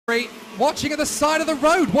Watching at the side of the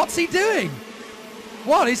road. What's he doing?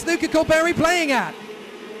 What is Luca Corberi playing at?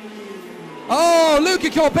 Oh, Luca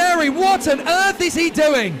Corberi, what on earth is he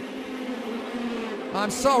doing? I'm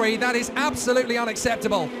sorry, that is absolutely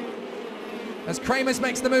unacceptable. As Kramers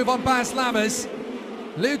makes the move on Baz Lammers,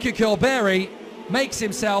 Luca Corberi makes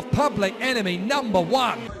himself public enemy number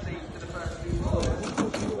 1.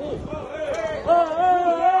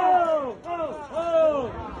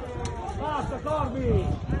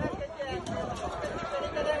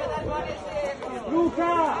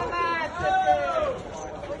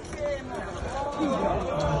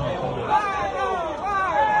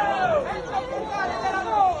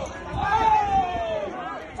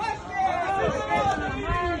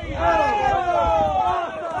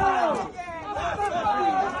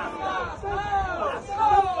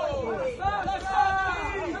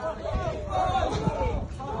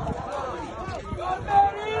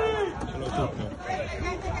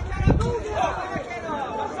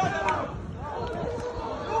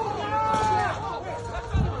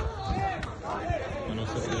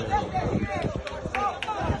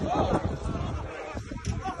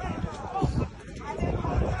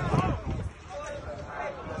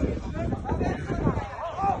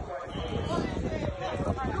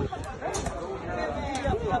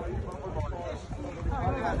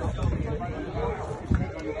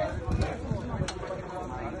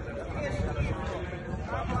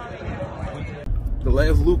 The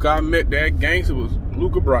last Luca I met that gangster was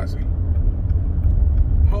Luca Brasi.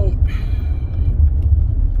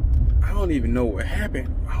 I don't even know what happened.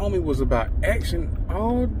 Homie was about action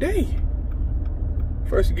all day.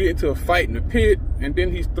 First you get into a fight in the pit, and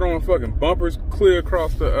then he's throwing fucking bumpers clear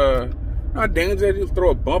across the, how dangerous that is to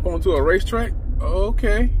throw a bump onto a racetrack?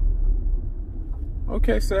 Okay.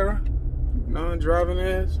 Okay, Sarah. Non-driving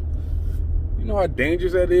ass. You know how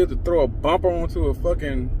dangerous that is to throw a bumper onto a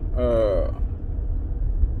fucking,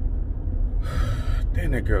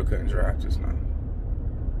 damn, that girl couldn't drive just now.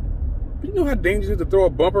 You know how dangerous it is to throw a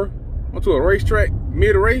bumper onto a racetrack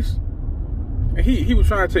mid-race? And he was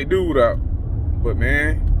trying to take dude out. But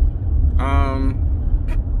man,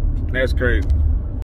 that's crazy.